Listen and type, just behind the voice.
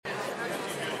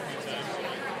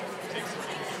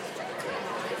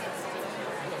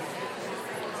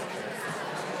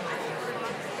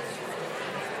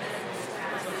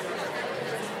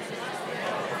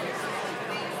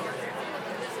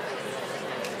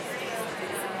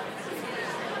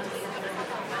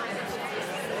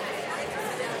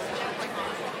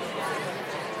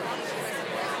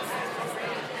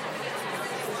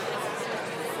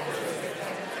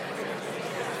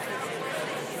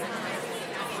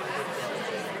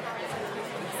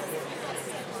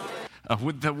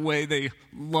with the way they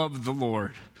love the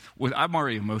Lord. I'm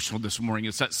already emotional this morning.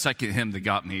 It's that second hymn that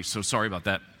got me, so sorry about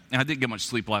that. And I didn't get much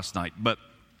sleep last night, but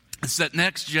it's that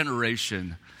next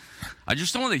generation. I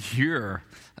just don't want to hear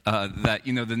that,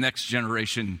 the next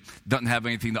generation doesn't have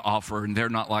anything to offer and they're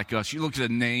not like us. You look at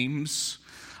the names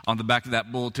on the back of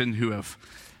that bulletin who have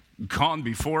gone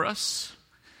before us.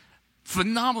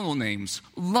 Phenomenal names.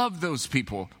 Love those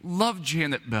people. Love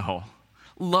Janet Bell.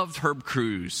 Loved Herb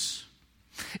Cruz.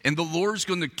 And the Lord's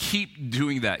going to keep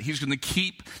doing that. He's going to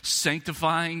keep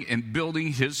sanctifying and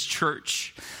building his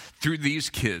church through these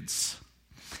kids.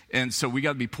 And so we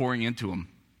got to be pouring into them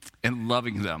and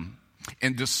loving them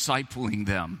and discipling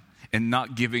them and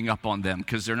not giving up on them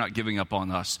because they're not giving up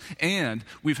on us. And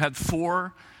we've had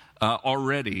 4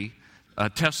 already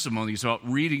testimonies about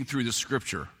reading through the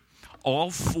scripture.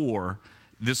 All 4,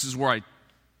 this is where I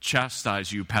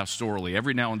chastise you pastorally.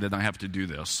 Every now and then I have to do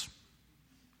this.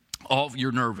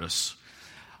 You're nervous.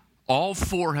 All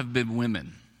 4 have been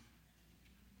women.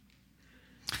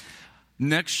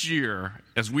 Next year,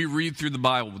 as we read through the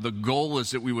Bible, the goal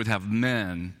is that we would have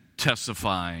men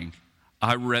testifying,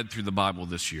 I read through the Bible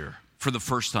this year for the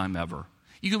first time ever.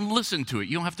 You can listen to it.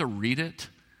 You don't have to read it.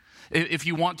 If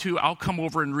you want to, I'll come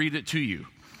over and read it to you.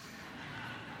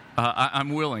 I'm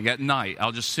willing. At night,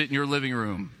 I'll just sit in your living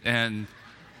room. And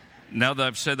now that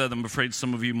I've said that, I'm afraid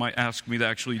some of you might ask me to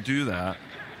actually do that.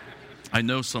 I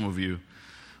know some of you.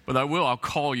 But I will. I'll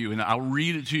call you, and I'll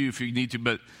read it to you if you need to.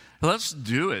 But let's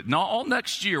do it. Not all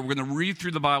next year. We're going to read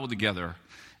through the Bible together.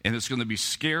 And it's going to be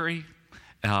scary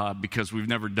because we've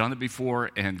never done it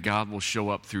before, and God will show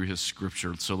up through his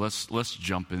scripture. So let's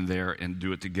jump in there and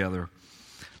do it together.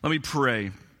 Let me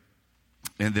pray,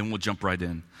 and then we'll jump right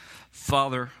in.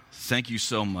 Father, thank you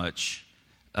so much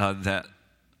that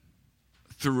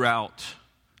throughout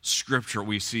Scripture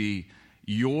we see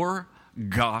your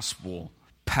gospel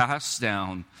passed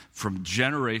down from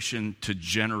generation to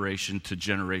generation to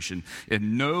generation.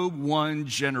 And no one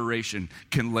generation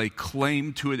can lay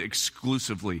claim to it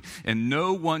exclusively. And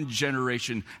no one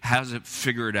generation has it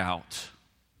figured out.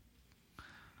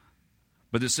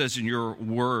 But it says in your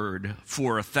word,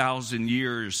 for 1,000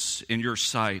 years in your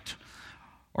sight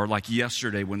are like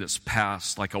yesterday when it's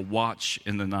past, like a watch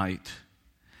in the night.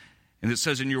 And it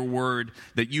says in your word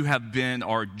that you have been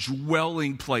our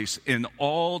dwelling place in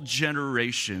all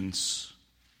generations.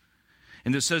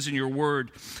 And it says in your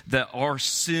word that our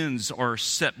sins are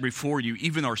set before you.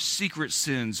 Even our secret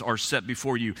sins are set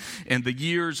before you. And the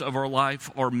years of our life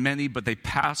are many, but they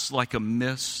pass like a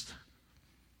mist.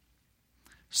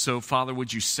 So, Father,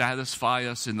 would you satisfy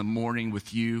us in the morning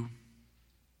with you?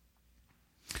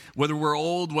 Whether we're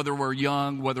old, whether we're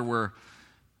young, whether we're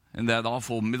in that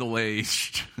awful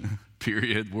middle-aged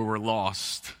period where we're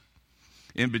lost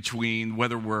in between,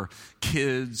 whether we're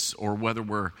kids or whether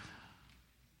we're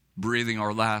breathing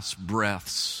our last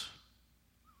breaths.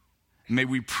 May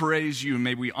we praise you,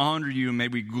 may we honor you, may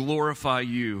we glorify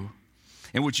you.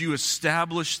 And would you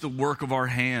establish the work of our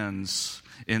hands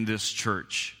in this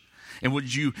church? And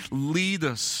would you lead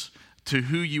us to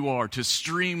who you are, to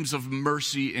streams of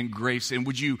mercy and grace? And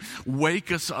would you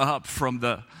wake us up from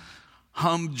the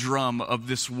humdrum of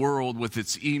this world with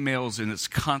its emails and its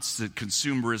constant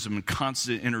consumerism and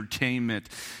constant entertainment?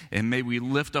 And may we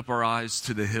lift up our eyes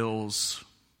to the hills,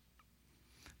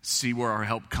 see where our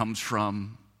help comes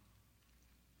from.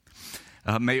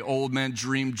 May old men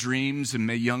dream dreams, and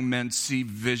may young men see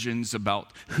visions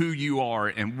about who you are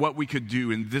and what we could do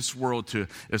in this world to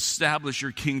establish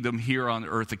your kingdom here on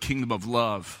earth, a kingdom of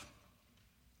love.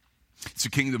 It's a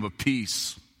kingdom of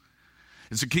peace.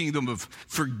 It's a kingdom of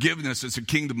forgiveness. It's a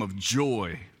kingdom of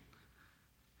joy.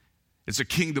 It's a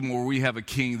kingdom where we have a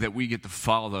king that we get to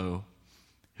follow,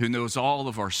 who knows all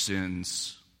of our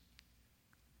sins,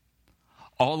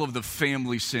 all of the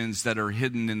family sins that are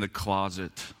hidden in the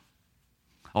closet,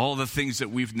 all the things that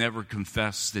we've never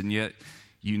confessed, and yet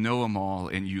you know them all,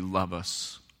 and you love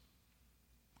us,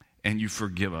 and you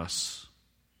forgive us.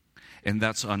 And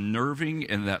that's unnerving,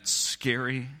 and that's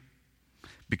scary,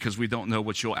 because we don't know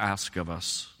what you'll ask of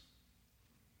us.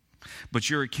 But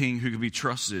you're a king who can be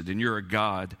trusted, and you're a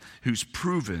God who's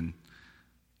proven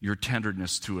your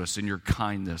tenderness to us and your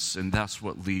kindness, and that's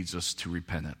what leads us to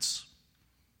repentance.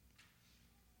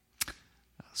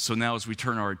 So now as we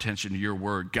turn our attention to your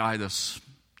word, guide us,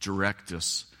 direct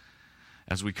us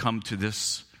as we come to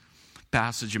this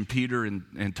passage in Peter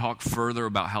and talk further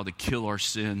about how to kill our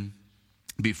sin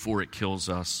before it kills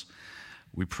us.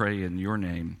 We pray in your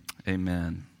name.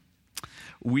 Amen.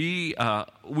 We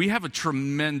have a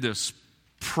tremendous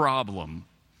problem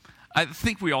I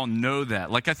think we all know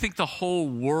that. Like, I think the whole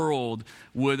world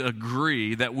would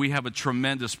agree that we have a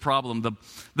tremendous problem.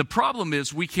 The problem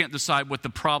is we can't decide what the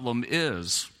problem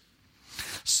is.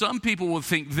 Some people will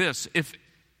think this: if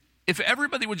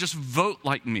everybody would just vote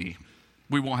like me,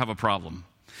 we won't have a problem.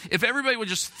 If everybody would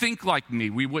just think like me,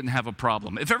 we wouldn't have a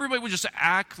problem. If everybody would just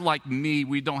act like me,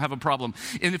 we don't have a problem.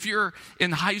 And if you're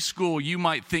in high school, you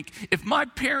might think, if my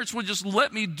parents would just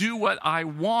let me do what I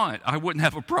want, I wouldn't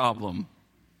have a problem.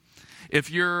 If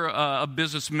you're a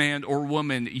businessman or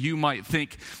woman, you might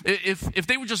think, if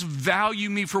they would just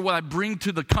value me for what I bring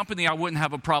to the company, I wouldn't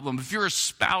have a problem. If you're a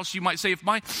spouse, you might say, if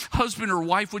my husband or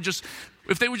wife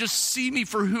if they would just see me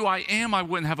for who I am, I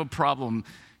wouldn't have a problem.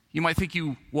 You might think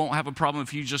you won't have a problem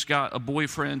if you just got a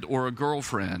boyfriend or a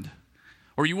girlfriend.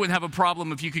 Or you wouldn't have a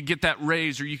problem if you could get that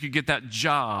raise or you could get that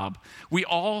job. We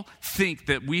all think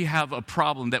that we have a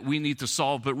problem that we need to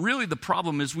solve, but really the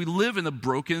problem is we live in a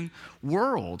broken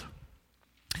world.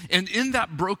 And in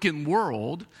that broken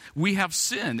world, we have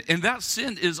sin, and that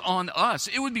sin is on us.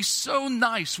 It would be so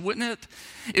nice, wouldn't it,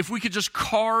 if we could just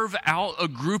carve out a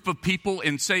group of people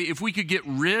and say, if we could get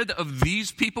rid of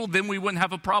these people, then we wouldn't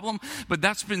have a problem. But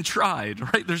that's been tried,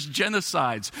 right? There's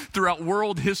genocides throughout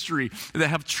world history that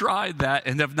have tried that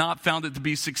and have not found it to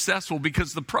be successful,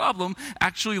 because the problem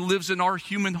actually lives in our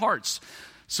human hearts.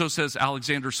 So says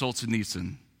Alexander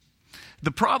Solzhenitsyn.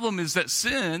 The problem is that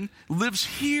sin lives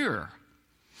here.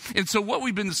 And so what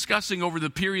we've been discussing over the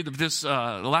period of this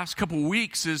last couple of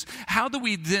weeks is, how do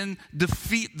we then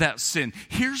defeat that sin?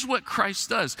 Here's what Christ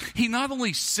does. He not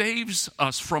only saves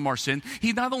us from our sin,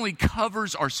 he not only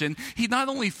covers our sin, he not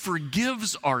only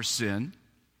forgives our sin,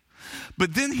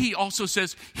 but then he also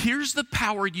says, here's the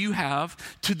power you have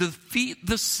to defeat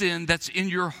the sin that's in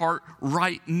your heart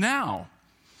right now.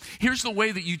 Here's the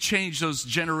way that you change those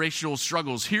generational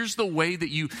struggles. Here's the way that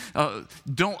you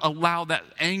don't allow that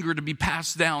anger to be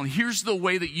passed down. Here's the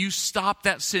way that you stop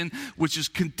that sin, which is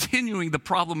continuing the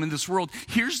problem in this world.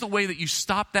 Here's the way that you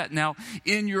stop that now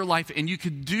in your life, and you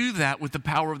can do that with the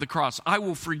power of the cross. I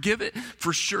will forgive it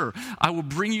for sure. I will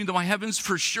bring you to my heavens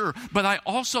for sure. But I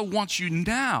also want you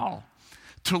now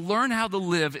to learn how to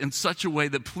live in such a way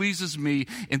that pleases me,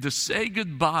 and to say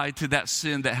goodbye to that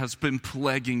sin that has been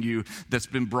plaguing you, that's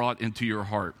been brought into your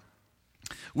heart.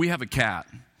 We have a cat.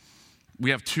 We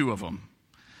have two of them.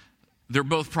 They're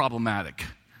both problematic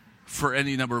for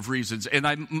any number of reasons. And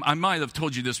I might have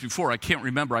told you this before. I can't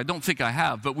remember. I don't think I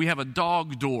have. But we have a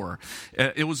dog door.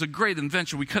 It was a great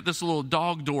invention. We cut this little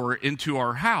dog door into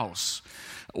our house.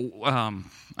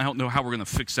 I don't know how we're going to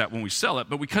fix that when we sell it,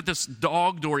 but we cut this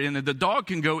dog door in, and the dog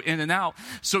can go in and out,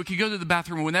 so it can go to the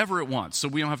bathroom whenever it wants, so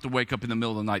we don't have to wake up in the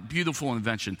middle of the night. Beautiful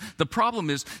invention. The problem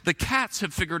is the cats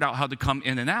have figured out how to come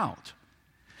in and out.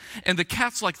 And the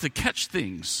cats like to catch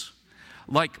things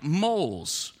like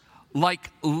moles, like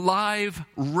live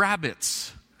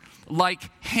rabbits, like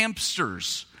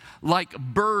hamsters, like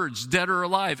birds, dead or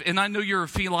alive. And I know you're a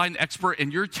feline expert,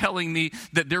 and you're telling me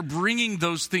that they're bringing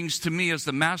those things to me as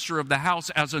the master of the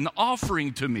house as an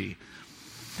offering to me.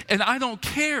 And I don't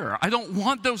care. I don't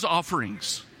want those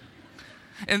offerings.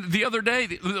 And the other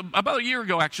day, about a year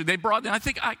ago actually, they brought in, I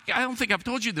don't think I've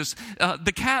told you this,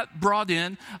 the cat brought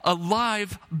in a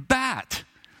live bat.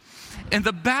 And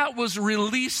the bat was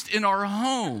released in our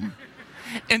home.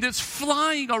 And it's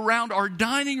flying around our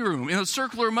dining room in a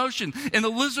circular motion. And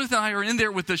Elizabeth and I are in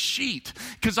there with a sheet,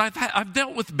 because I've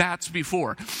dealt with bats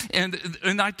before. And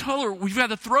I told her, we've got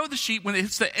to throw the sheet when it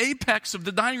hits the apex of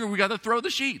the dining room. We got to throw the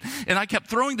sheet. And I kept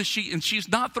throwing the sheet, and she's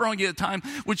not throwing it at the time,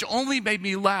 which only made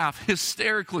me laugh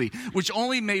hysterically, which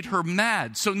only made her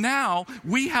mad. So now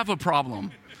we have a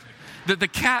problem that the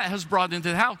cat has brought into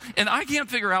the house. And I can't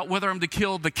figure out whether I'm to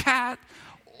kill the cat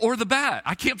or the bat.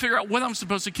 I can't figure out what I'm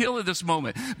supposed to kill at this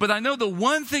moment. But I know the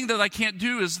one thing that I can't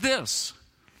do is this.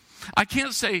 I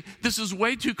can't say, this is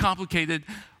way too complicated.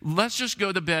 Let's just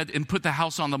go to bed and put the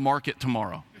house on the market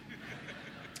tomorrow.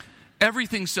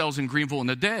 Everything sells in Greenville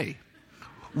in a day.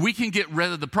 We can get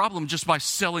rid of the problem just by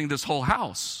selling this whole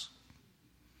house.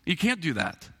 You can't do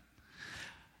that.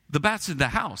 The bat's in the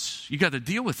house. You got to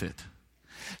deal with it.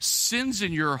 Sin's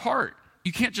in your heart.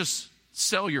 You can't just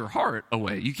sell your heart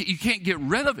away. You can't get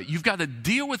rid of it. You've got to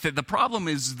deal with it. The problem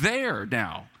is there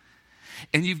now,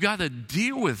 and you've got to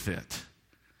deal with it.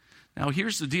 Now,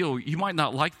 here's the deal. You might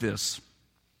not like this,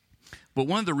 but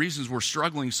one of the reasons we're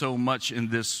struggling so much in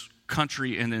this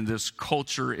country and in this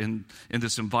culture, in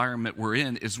this environment we're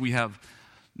in, is we have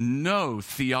no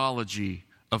theology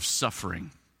of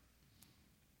suffering.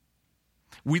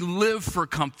 We live for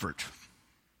comfort.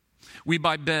 We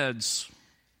buy beds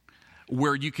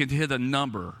where you can hit a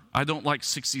number. I don't like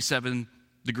 67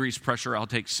 degrees pressure, I'll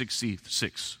take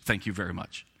 66. Thank you very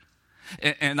much.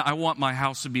 And I want my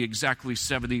house to be exactly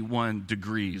 71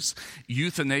 degrees.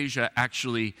 Euthanasia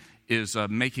actually is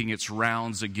making its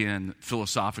rounds again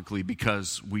philosophically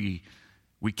because we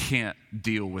can't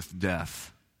deal with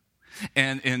death.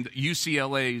 And in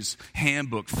UCLA's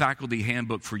handbook, faculty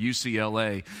handbook for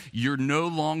UCLA, you're no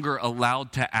longer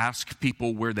allowed to ask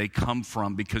people where they come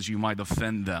from because you might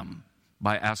offend them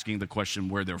by asking the question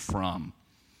where they're from.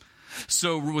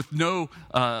 So with no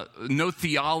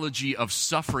theology of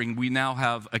suffering, we now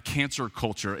have a cancer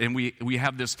culture, and we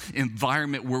have this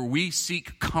environment where we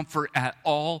seek comfort at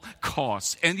all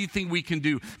costs, anything we can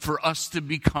do for us to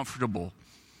be comfortable.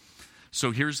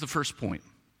 So here's the first point.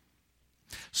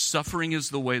 Suffering is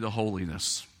the way to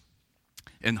holiness,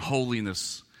 and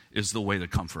holiness is the way to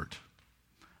comfort.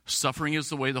 Suffering is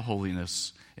the way to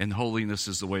holiness, and holiness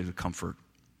is the way to comfort.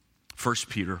 1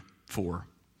 Peter 4.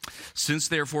 Since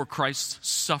therefore Christ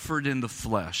suffered in the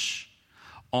flesh,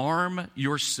 arm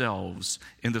yourselves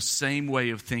in the same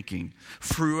way of thinking.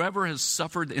 For whoever has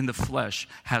suffered in the flesh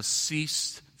has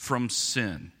ceased from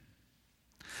sin.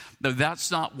 Now, that's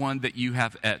not one that you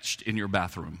have etched in your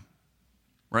bathroom,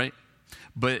 right?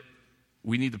 But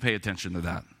we need to pay attention to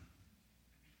that.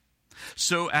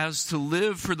 So as to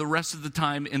live for the rest of the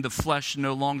time in the flesh,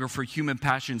 no longer for human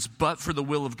passions, but for the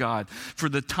will of God. For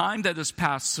the time that is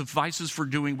past suffices for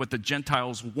doing what the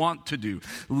Gentiles want to do,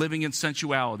 living in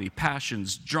sensuality,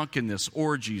 passions, drunkenness,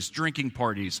 orgies, drinking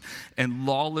parties, and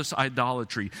lawless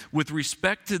idolatry. With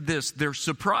respect to this, they're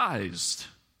surprised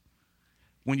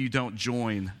when you don't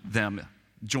join them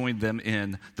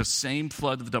in the same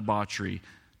flood of debauchery,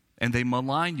 and they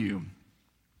malign you.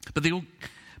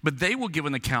 But they will give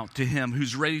an account to him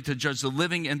who's ready to judge the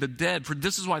living and the dead. For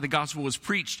this is why the gospel was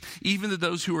preached, even to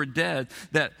those who are dead,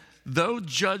 that though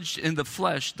judged in the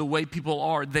flesh the way people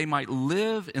are, they might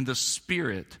live in the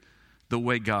spirit the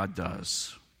way God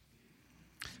does.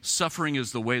 Suffering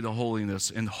is the way to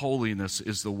holiness, and holiness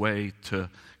is the way to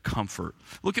comfort.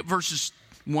 Look at verses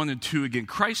 1 and 2 again.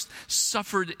 Christ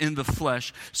suffered in the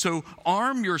flesh, so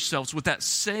arm yourselves with that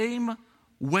same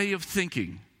way of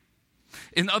thinking.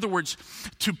 In other words,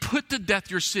 to put to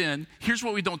death your sin, here's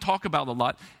what we don't talk about a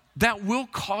lot, that will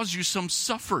cause you some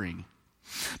suffering.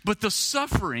 But the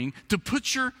suffering to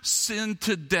put your sin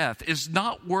to death is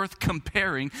not worth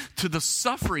comparing to the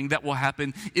suffering that will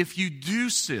happen if you do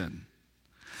sin.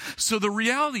 So the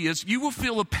reality is you will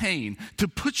feel a pain to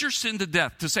put your sin to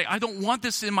death, to say, I don't want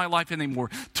this in my life anymore,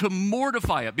 to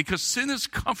mortify it because sin is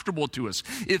comfortable to us.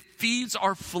 It feeds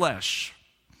our flesh.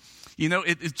 You know,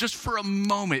 it's just for a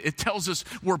moment. It tells us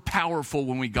we're powerful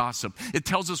when we gossip. It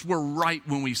tells us we're right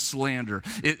when we slander.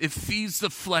 It feeds the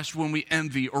flesh when we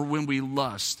envy or when we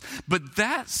lust. But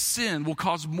that sin will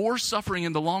cause more suffering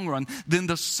in the long run than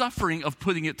the suffering of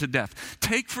putting it to death.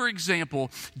 Take, for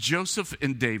example, Joseph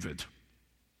and David.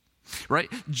 Right?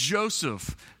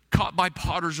 Joseph, caught by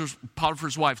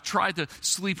Potiphar's wife, tried to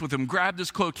sleep with him, grabbed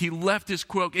his cloak, he left his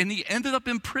cloak, and he ended up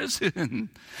in prison.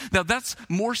 Now, that's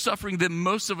more suffering than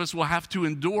most of us will have to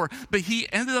endure, but he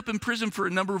ended up in prison for a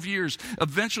number of years.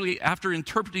 Eventually, after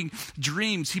interpreting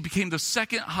dreams, he became the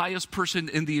second highest person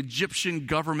in the Egyptian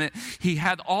government. He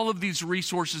had all of these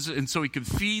resources, and so he could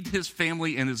feed his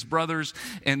family and his brothers,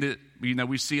 and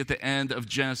we see at the end of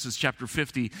Genesis chapter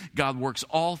 50, God works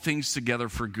all things together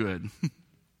for good.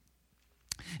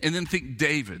 And then think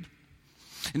David.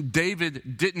 And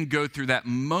David didn't go through that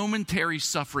momentary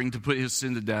suffering to put his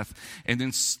sin to death, and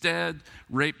instead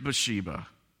raped Bathsheba.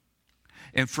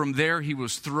 And from there, he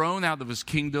was thrown out of his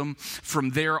kingdom. From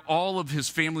there, all of his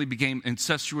family became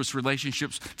incestuous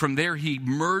relationships. From there, he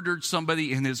murdered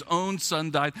somebody, and his own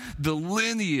son died. The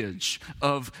lineage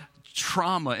of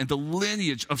trauma and the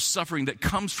lineage of suffering that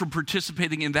comes from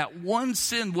participating in that one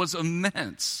sin was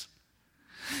immense.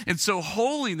 And so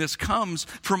holiness comes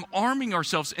from arming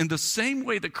ourselves in the same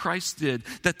way that Christ did,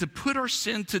 that to put our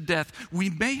sin to death, we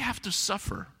may have to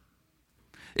suffer.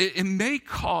 It may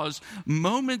cause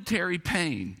momentary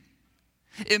pain.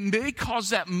 It may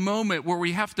cause that moment where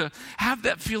we have to have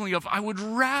that feeling of, I would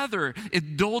rather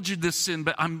indulge in this sin,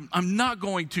 but I'm not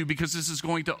going to because this is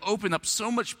going to open up so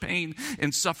much pain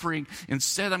and suffering.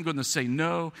 Instead, I'm going to say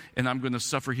no, and I'm going to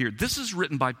suffer here. This is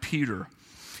written by Peter.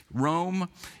 Rome,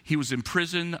 he was in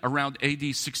prison around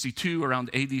AD 62, around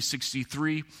AD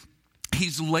 63.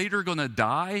 He's later going to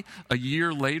die a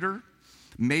year later,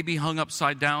 maybe hung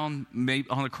upside down, maybe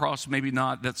on a cross, maybe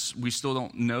not. We still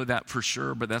don't know that for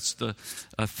sure, but that's the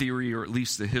theory or at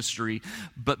least the history.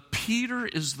 But Peter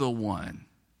is the one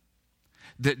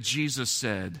that Jesus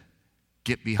said,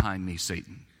 "Get behind me,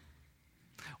 Satan."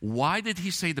 Why did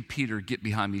he say to Peter, "Get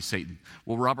behind me, Satan"?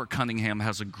 Well, Robert Cunningham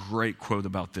has a great quote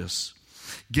about this.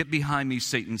 "Get behind me,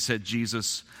 Satan," said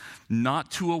Jesus,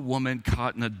 "not to a woman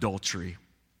caught in adultery,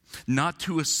 not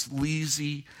to a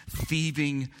sleazy,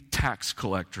 thieving tax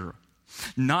collector,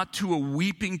 not to a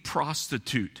weeping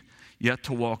prostitute, yet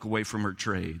to walk away from her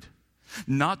trade,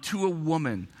 not to a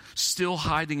woman still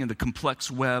hiding in the complex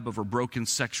web of her broken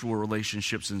sexual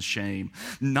relationships and shame,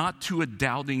 not to a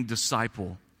doubting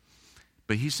disciple."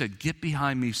 But he said, "Get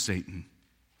behind me, Satan,"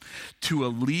 to a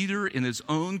leader in his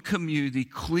own community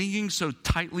clinging so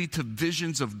tightly to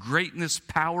visions of greatness,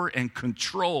 power, and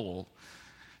control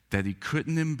that he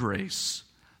couldn't embrace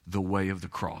the way of the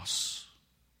cross.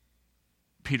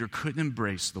 Peter couldn't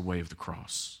embrace the way of the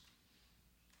cross.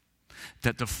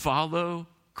 That to follow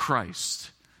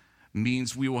Christ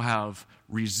means we will have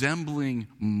resembling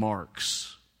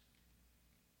marks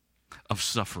of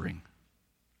suffering.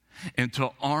 And to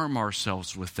arm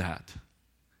ourselves with that,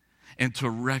 and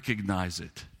to recognize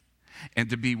it, and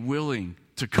to be willing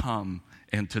to come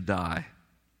and to die.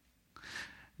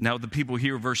 Now, the people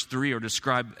here, verse 3, are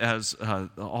described as,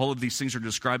 all of these things are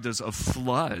described as a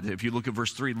flood. If you look at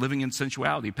verse 3, living in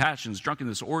sensuality, passions,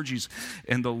 drunkenness, orgies,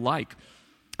 and the like.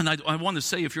 And I want to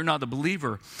say, if you're not a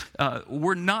believer,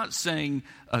 we're not saying,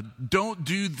 don't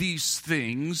do these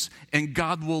things and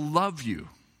God will love you.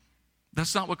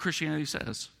 That's not what Christianity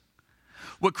says.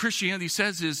 What Christianity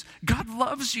says is, God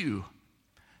loves you,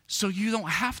 so you don't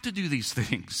have to do these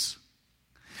things.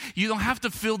 You don't have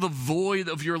to fill the void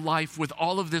of your life with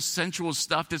all of this sensual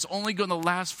stuff that's only going to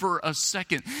last for a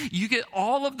second. You get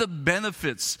all of the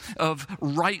benefits of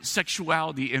right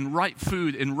sexuality and right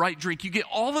food and right drink. You get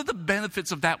all of the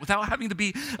benefits of that without having to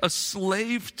be a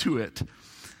slave to it.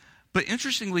 But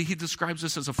interestingly, he describes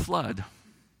this as a flood.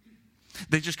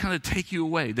 They just kind of take you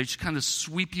away. They just kind of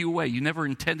sweep you away. You never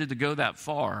intended to go that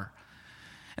far.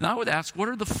 And I would ask, what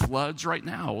are the floods right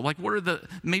now? Like, what are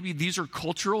maybe these are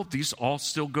cultural. These all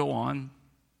still go on.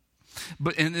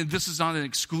 And this is not an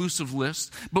exclusive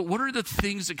list. But what are the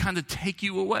things that kind of take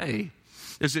you away?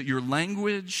 Is it your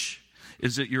language?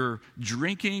 Is it your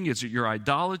drinking? Is it your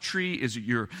idolatry? Is it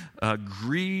your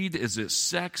greed? Is it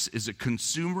sex? Is it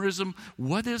consumerism?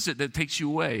 What is it that takes you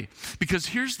away? Because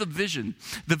here's the vision.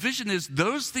 The vision is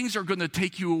those things are going to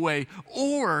take you away,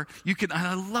 or you can, and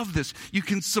I love this, you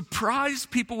can surprise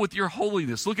people with your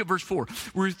holiness. Look at verse 4.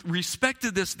 With respect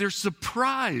to this, they're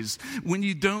surprised when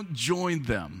you don't join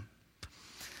them.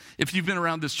 If you've been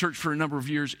around this church for a number of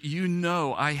years, you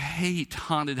know I hate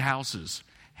haunted houses.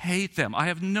 Hate them. I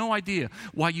have no idea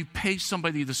why you pay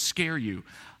somebody to scare you.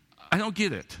 I don't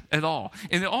get it at all.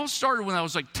 And it all started when I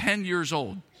was like 10 years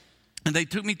old. And they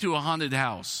took me to a haunted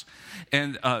house.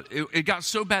 And it got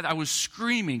so bad, I was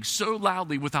screaming so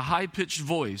loudly with a high-pitched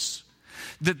voice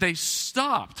that they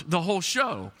stopped the whole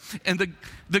show. And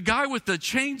the guy with the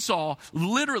chainsaw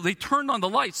literally turned on the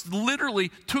lights,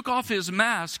 literally took off his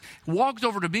mask, walked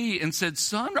over to me and said,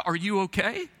 "Son, are you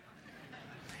okay?"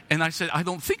 And I said, "I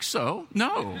don't think so.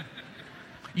 No.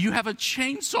 You have a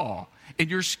chainsaw and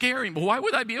you're scaring me. Why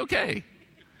would I be okay?"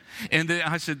 And then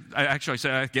I said, "I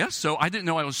guess so." I didn't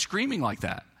know I was screaming like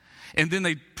that. And then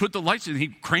they put the lights in, and he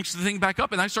cranks the thing back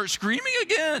up, and I start screaming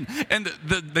again. And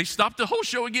they stopped the whole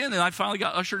show again, and I finally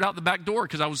got ushered out the back door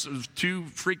because I was too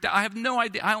freaked out. I have no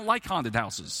idea. I don't like haunted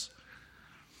houses.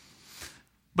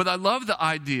 But I love the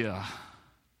idea,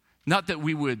 not that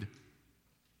we would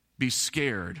be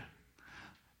scared,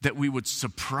 that we would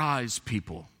surprise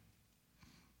people,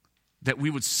 that we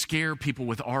would scare people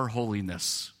with our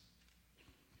holiness,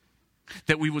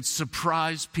 that we would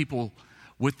surprise people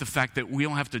with the fact that we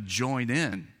don't have to join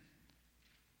in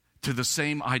to the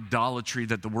same idolatry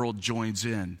that the world joins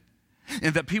in,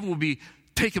 and that people will be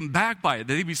taken back by it,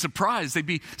 that they'd be surprised, they'd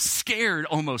be scared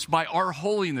almost by our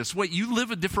holiness. Wait, you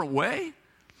live a different way?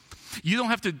 You don't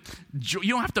have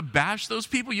to bash those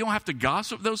people. You don't have to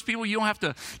gossip those people. You don't have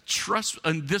to trust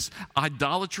in this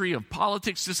idolatry of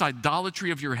politics, this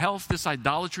idolatry of your health, this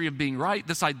idolatry of being right,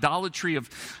 this idolatry of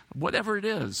whatever it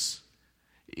is.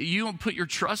 You don't put your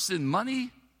trust in money.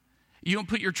 You don't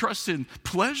put your trust in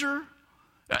pleasure.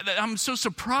 I'm so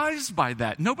surprised by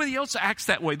that. Nobody else acts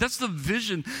that way. That's the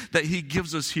vision that he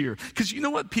gives us here. Because you know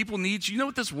what people need? You know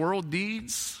what this world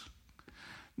needs?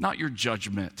 Not your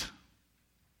judgment.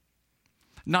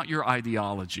 Not your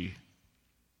ideology.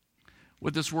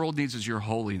 What this world needs is your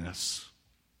holiness.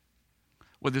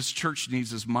 What this church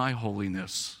needs is my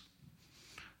holiness.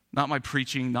 Not my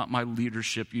preaching, not my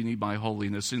leadership. You need my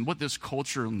holiness. And what this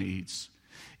culture needs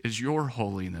is your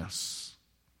holiness.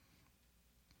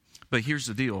 But here's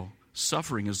the deal.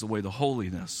 Suffering is the way to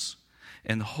holiness,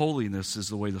 and holiness is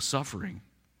the way to suffering.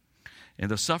 And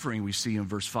the suffering we see in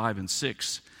verse 5 and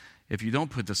 6, if you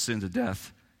don't put the sin to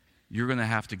death, you're going to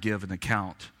have to give an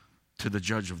account to the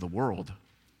judge of the world.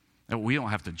 And we don't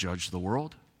have to judge the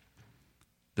world.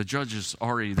 The judge is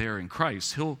already there in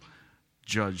Christ. He'll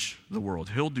judge the world.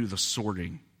 He'll do the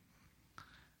sorting.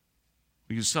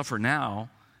 You can suffer now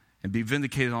and be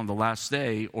vindicated on the last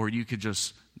day, or you could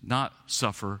just not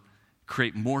suffer,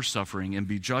 create more suffering, and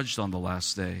be judged on the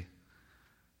last day.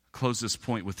 Close this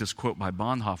point with this quote by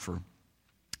Bonhoeffer.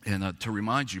 And to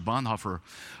remind you, Bonhoeffer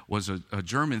was a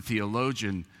German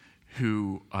theologian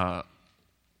who had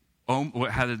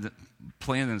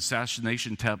planned an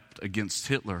assassination attempt against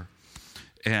Hitler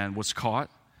and was caught,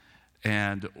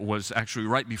 and was actually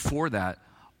right before that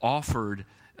offered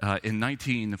in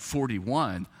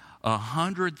 1941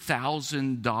 $100,000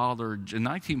 in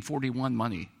 1941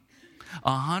 money,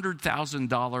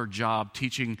 $100,000 job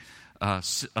teaching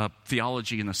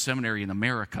theology in a seminary in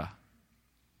America.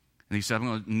 And he said,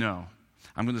 I'm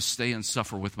going to stay and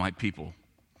suffer with my people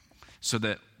so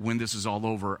that when this is all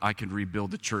over, I can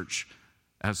rebuild the church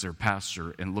as their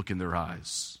pastor and look in their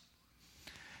eyes.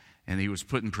 And he was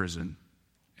put in prison,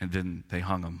 and then they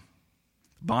hung him.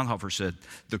 Bonhoeffer said,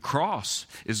 the cross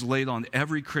is laid on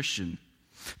every Christian.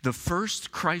 The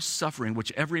first Christ suffering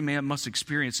which every man must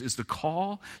experience is the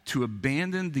call to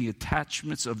abandon the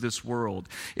attachments of this world.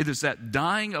 It is that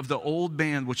dying of the old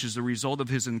man which is the result of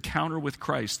his encounter with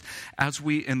Christ. As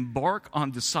we embark on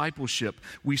discipleship,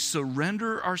 we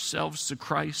surrender ourselves to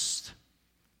Christ.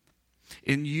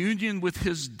 In union with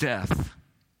his death,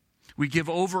 we give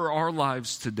over our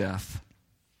lives to death.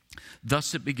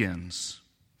 Thus it begins.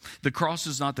 The cross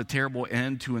is not the terrible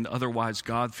end to an otherwise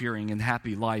God-fearing and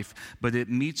happy life, but it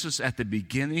meets us at the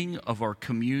beginning of our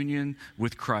communion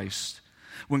with Christ.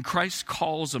 When Christ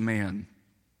calls a man,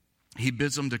 he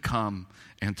bids him to come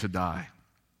and to die.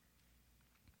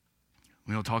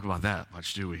 We don't talk about that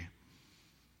much, do we?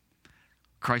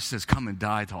 Christ says, come and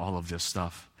die to all of this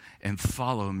stuff and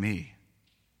follow me.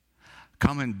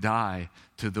 Come and die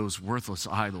to those worthless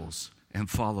idols and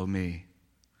follow me.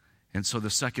 And so the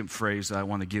second phrase that I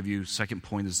want to give you, second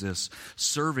point is this.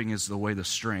 Serving is the way to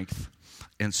strength,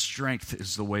 and strength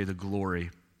is the way to glory.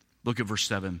 Look at verse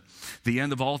 7. The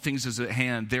end of all things is at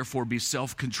hand. Therefore be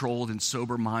self-controlled and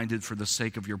sober-minded for the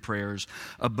sake of your prayers.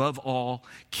 Above all,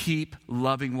 keep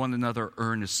loving one another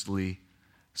earnestly,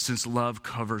 since love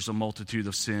covers a multitude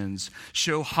of sins.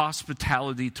 Show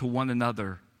hospitality to one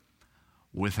another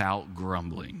without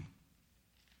grumbling.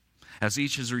 As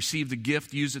each has received a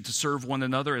gift, use it to serve one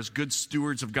another as good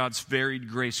stewards of God's varied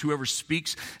grace. Whoever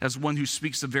speaks as one who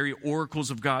speaks the very oracles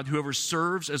of God. Whoever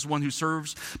serves as one who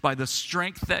serves by the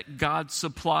strength that God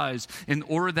supplies, in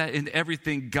order that in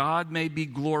everything God may be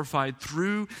glorified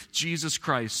through Jesus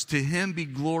Christ. To him be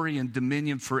glory and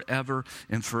dominion forever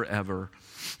and forever.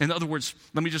 In other words,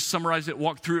 let me just summarize it,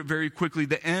 walk through it very quickly.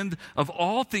 The end of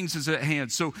all things is at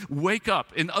hand. So wake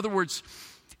up. In other words,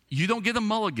 you don't get a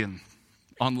mulligan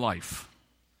on life.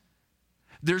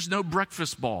 There's no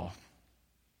breakfast ball.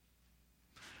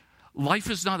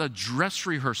 Life is not a dress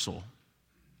rehearsal.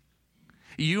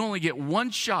 You only get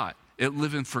one shot at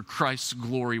living for Christ's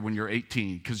glory when you're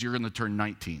 18, because you're going to turn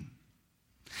 19.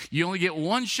 You only get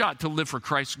one shot to live for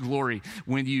Christ's glory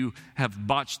when you have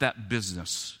botched that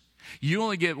business. You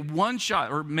only get one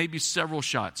shot, or maybe several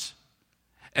shots,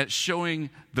 at showing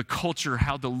the culture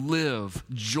how to live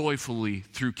joyfully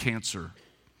through cancer.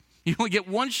 You only get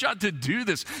one shot to do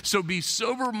this, so be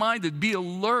sober-minded, be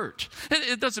alert.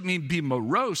 It doesn't mean be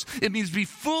morose. It means be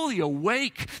fully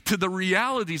awake to the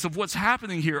realities of what's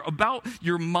happening here, about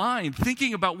your mind,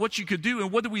 thinking about what you could do.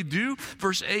 And what do?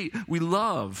 Verse 8, we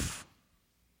love.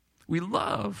 We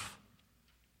love.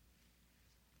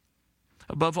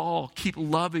 Above all, keep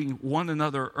loving one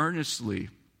another earnestly,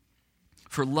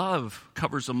 for love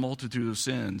covers a multitude of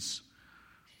sins.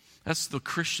 That's the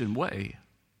Christian way.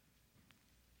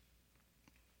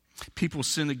 People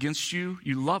sin against you,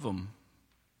 you love them.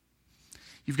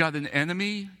 You've got an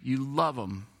enemy, you love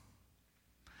them.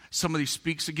 Somebody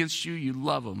speaks against you, you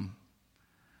love them.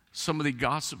 Somebody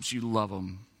gossips, you love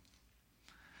them.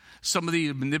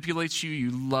 Somebody manipulates you, you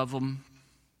love them.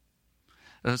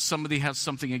 Somebody has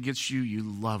something against you, you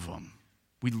love them.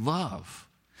 We love.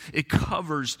 It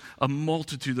covers a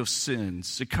multitude of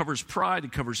sins. It covers pride,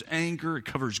 it covers anger, it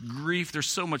covers grief. There's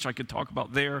so much I could talk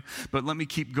about there, but let me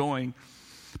keep going.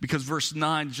 Because verse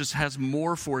 9 just has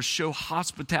more for us. Show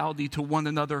hospitality to one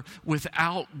another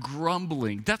without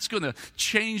grumbling. That's going to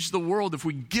change the world if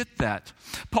we get that.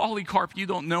 Polycarp, you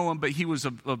don't know him, but he was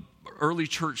a early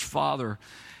church father.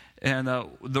 And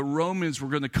the Romans were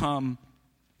going to come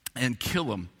and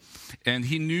kill him. And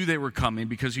he knew they were coming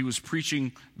because he was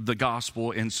preaching the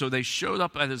gospel. And so they showed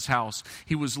up at his house.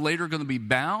 He was later going to be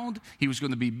bound. He was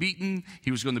going to be beaten.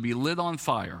 He was going to be lit on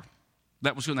fire.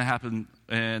 That was going to happen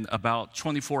in about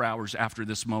 24 hours after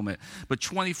this moment. But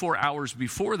 24 hours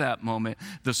before that moment,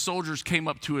 the soldiers came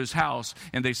up to his house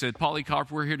and they said,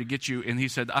 Polycarp, we're here to get you. And he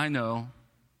said, I know,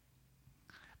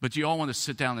 but do you all want to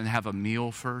sit down and have a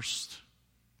meal first?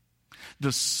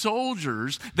 The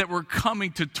soldiers that were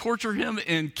coming to torture him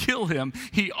and kill him,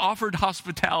 he offered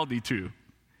hospitality to.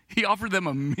 He offered them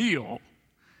a meal,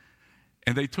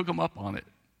 and they took him up on it.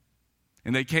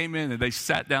 And they came in and they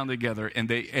sat down together and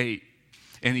they ate.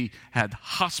 And he had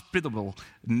hospitable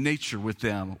nature with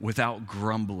them without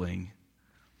grumbling.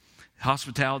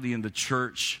 Hospitality in the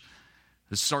church,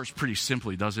 it starts pretty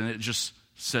simply, doesn't it? It just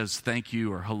says thank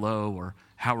you or hello or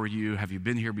how are you? Have you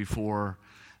been here before?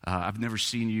 I've never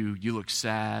seen you. You look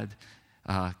sad.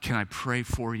 Can I pray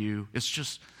for you? It's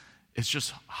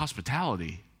just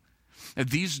hospitality. At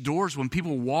these doors, when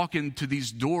people walk into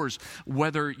these doors,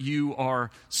 whether you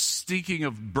are stinking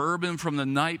of bourbon from the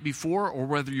night before, or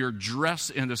whether you're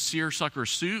dressed in a seersucker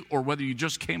suit, or whether you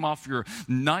just came off your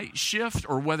night shift,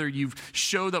 or whether you've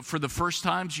showed up for the first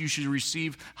times, you should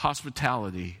receive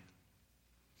hospitality.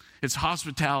 It's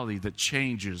hospitality that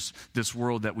changes this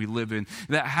world that we live in.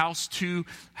 That house 2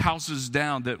 houses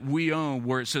down that we own,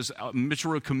 where it says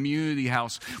Mitchell Road Community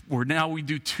House, where now we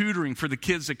do tutoring for the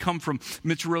kids that come from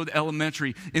Mitchell Road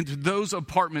Elementary into those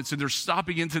apartments, and they're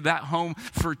stopping into that home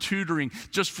for tutoring,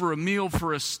 just for a meal,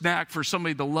 for a snack, for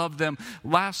somebody to love them.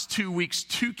 Last 2 weeks,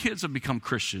 2 kids have become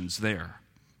Christians there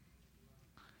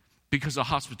because of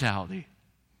hospitality,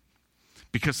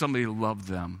 because somebody loved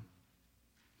them.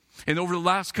 And over the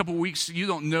last couple of weeks, you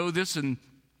don't know this, and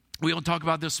we don't talk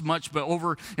about this much, but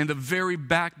over in the very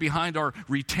back behind our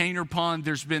retainer pond,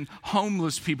 there's been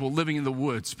homeless people living in the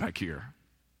woods back here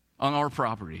on our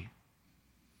property.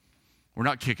 We're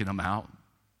not kicking them out.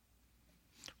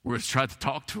 We're going to try to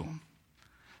talk to them,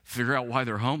 figure out why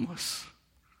they're homeless,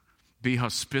 be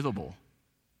hospitable.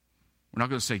 We're not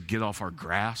going to say, get off our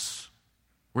grass.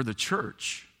 We're the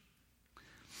church.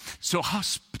 So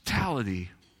hospitality,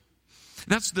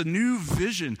 that's the new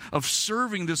vision of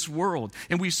serving this world.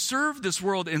 And we serve this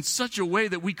world in such a way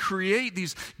that we create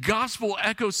these gospel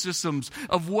ecosystems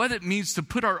of what it means to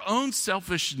put our own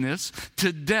selfishness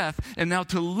to death and now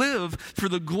to live for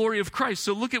the glory of Christ.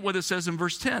 So look at what it says in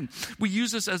verse 10. We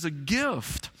use this as a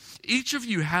gift. Each of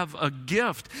you have a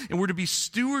gift, and we're to be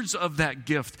stewards of that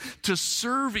gift, to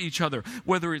serve each other,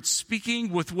 whether it's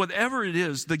speaking with whatever it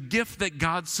is, the gift that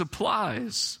God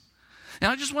supplies.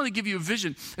 And I just want to give you a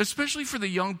vision, especially for the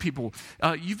young people.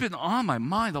 You've been on my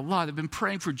mind a lot. I've been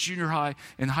praying for junior high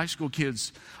and high school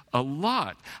kids a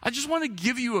lot. I just want to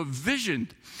give you a vision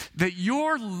that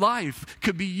your life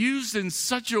could be used in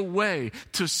such a way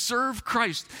to serve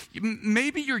Christ.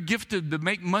 Maybe you're gifted to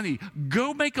make money.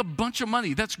 Go make a bunch of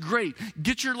money. That's great.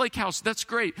 Get your lake house. That's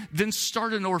great. Then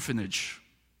start an orphanage.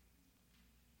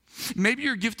 Maybe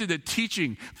you're gifted at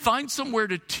teaching. Find somewhere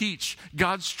to teach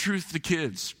God's truth to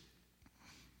kids.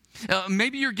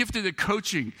 Maybe you're gifted at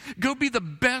coaching. Go be the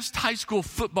best high school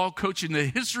football coach in the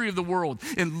history of the world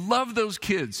and love those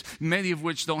kids, many of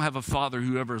which don't have a father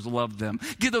who ever has loved them.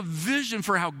 Get a vision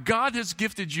for how God has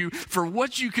gifted you for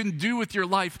what you can do with your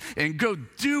life and go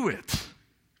do it.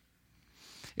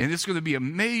 And it's going to be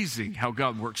amazing how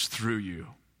God works through you.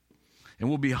 And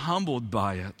we'll be humbled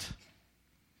by it.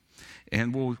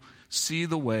 And we'll see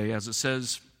the way, as it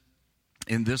says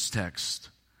in this text,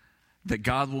 that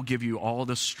God will give you all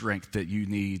the strength that you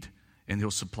need, and he'll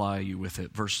supply you with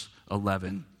it. Verse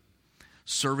 11,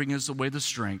 serving is the way to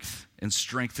strength, and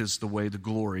strength is the way to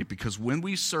glory. Because when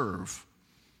we serve,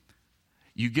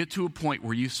 you get to a point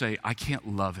where you say, I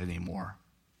can't love anymore.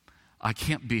 I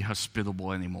can't be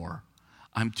hospitable anymore.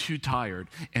 I'm too tired.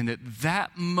 And at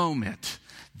that moment,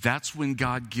 that's when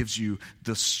God gives you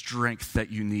the strength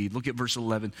that you need. Look at verse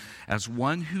 11. As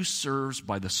one who serves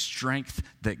by the strength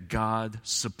that God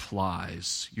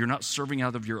supplies. You're not serving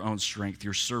out of your own strength.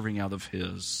 You're serving out of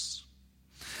his.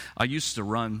 I used to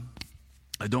run.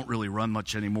 I don't really run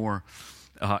much anymore.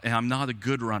 And I'm not a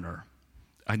good runner.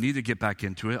 I need to get back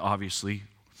into it, obviously.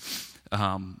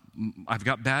 I've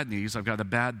got bad knees. I've got a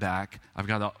bad back. I've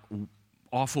got an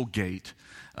awful gait.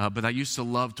 But I used to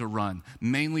love to run,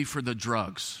 mainly for the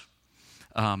drugs,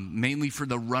 mainly for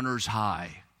the runner's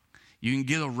high. You can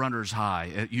get a runner's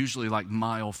high at usually like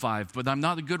mile 5, but I'm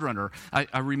not a good runner.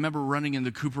 I remember running in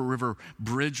the Cooper River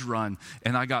Bridge run,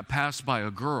 and I got passed by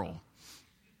a girl.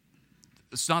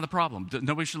 It's not a problem.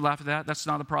 Nobody should laugh at that. That's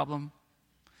not a problem.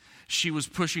 She was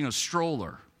pushing a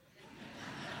stroller.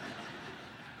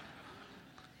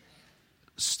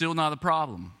 Still not a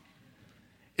problem.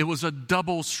 It was a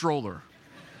double stroller.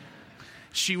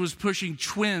 She was pushing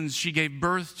twins she gave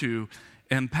birth to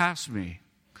and passed me.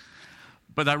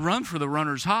 But I run for the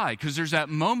runner's high because there's that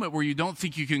moment where you don't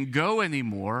think you can go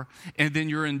anymore, and then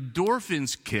your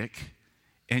endorphins kick,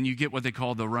 and you get what they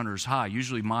call the runner's high,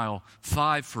 usually mile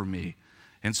 5 for me.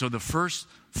 And so the first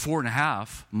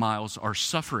 4.5 miles are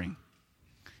suffering.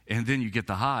 And then you get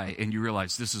the high, and you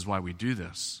realize this is why we do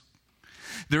this.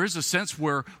 There is a sense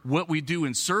where what we do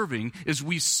in serving is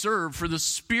we serve for the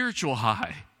spiritual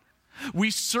high.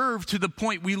 We serve to the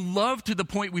point, we love to the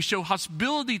point, we show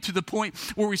hospitality to the point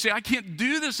where we say, I can't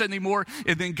do this anymore.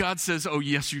 And then God says, oh,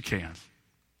 yes, you can.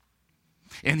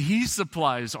 And He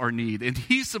supplies our need, and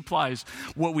He supplies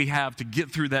what we have to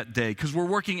get through that day, because we're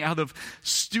working out of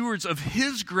stewards of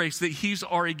His grace that He's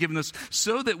already given us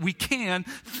so that we can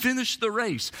finish the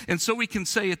race. And so we can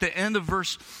say at the end of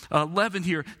verse 11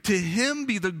 here, to Him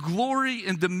be the glory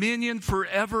and dominion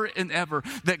forever and ever,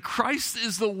 that Christ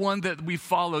is the one that we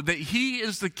follow, that He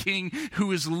is the King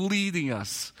who is leading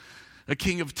us. A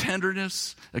king of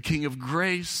tenderness, a king of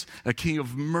grace, a king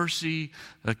of mercy,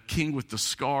 a king with the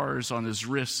scars on his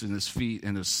wrists and his feet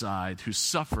and his side, who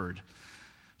suffered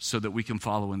so that we can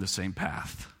follow in the same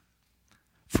path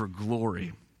for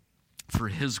glory, for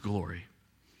His glory.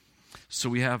 So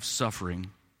we have suffering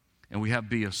and we have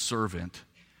be a servant.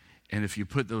 And if you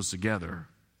put those together,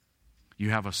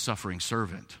 you have a suffering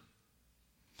servant,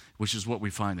 which is what we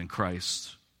find in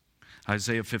Christ.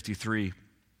 Isaiah 53.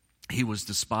 He was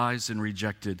despised and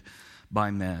rejected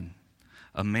by men,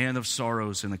 a man of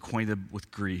sorrows and acquainted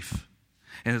with grief.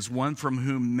 And as one from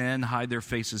whom men hide their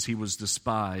faces, He was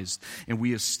despised, and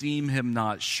we esteem Him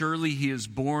not. Surely He has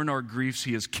borne our griefs,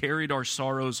 He has carried our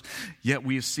sorrows, yet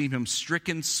we esteem Him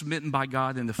stricken, smitten by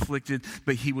God, and afflicted.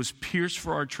 But He was pierced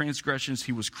for our transgressions,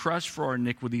 He was crushed for our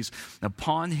iniquities.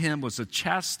 Upon Him was a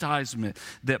chastisement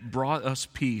that brought us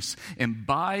peace, and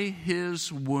by His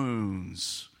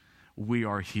wounds we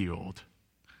are healed.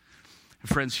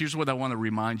 Friends, here's what I want to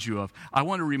remind you of. I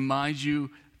want to remind you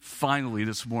finally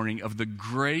this morning of the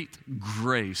great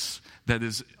grace that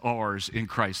is ours in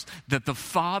Christ. That the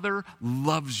Father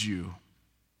loves you,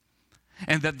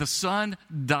 and that the Son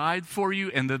died for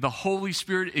you, and that the Holy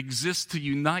Spirit exists to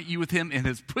unite you with Him and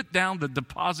has put down the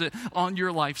deposit on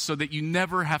your life so that you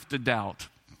never have to doubt.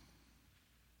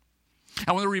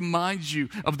 I want to remind you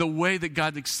of the way that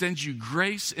God extends you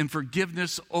grace and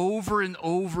forgiveness over and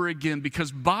over again,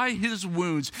 because by His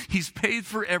wounds, He's paid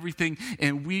for everything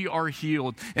and we are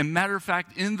healed. And matter of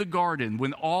fact, in the garden,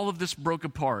 when all of this broke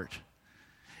apart,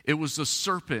 it was the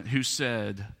serpent who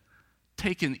said,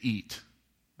 take and eat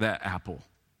that apple.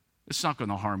 It's not going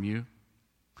to harm you.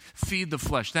 Feed the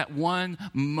flesh. That one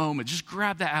moment, just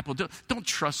grab the apple. Don't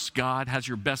trust God has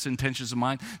your best intentions in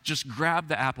mind. Just grab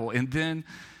the apple, and then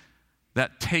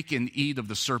that take and eat of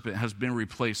the serpent has been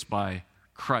replaced by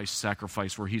Christ's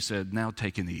sacrifice, where He said, now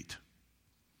take and eat.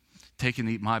 Take and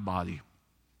eat my body.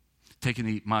 Take and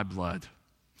eat my blood.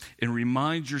 And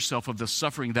remind yourself of the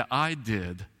suffering that I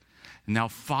did. Now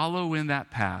follow in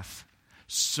that path,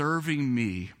 serving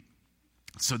me,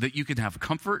 so that you can have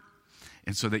comfort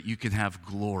and so that you can have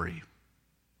glory.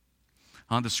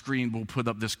 On the screen, we'll put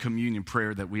up this communion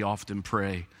prayer that we often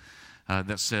pray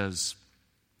that says,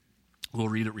 we'll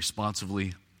read it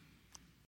responsively.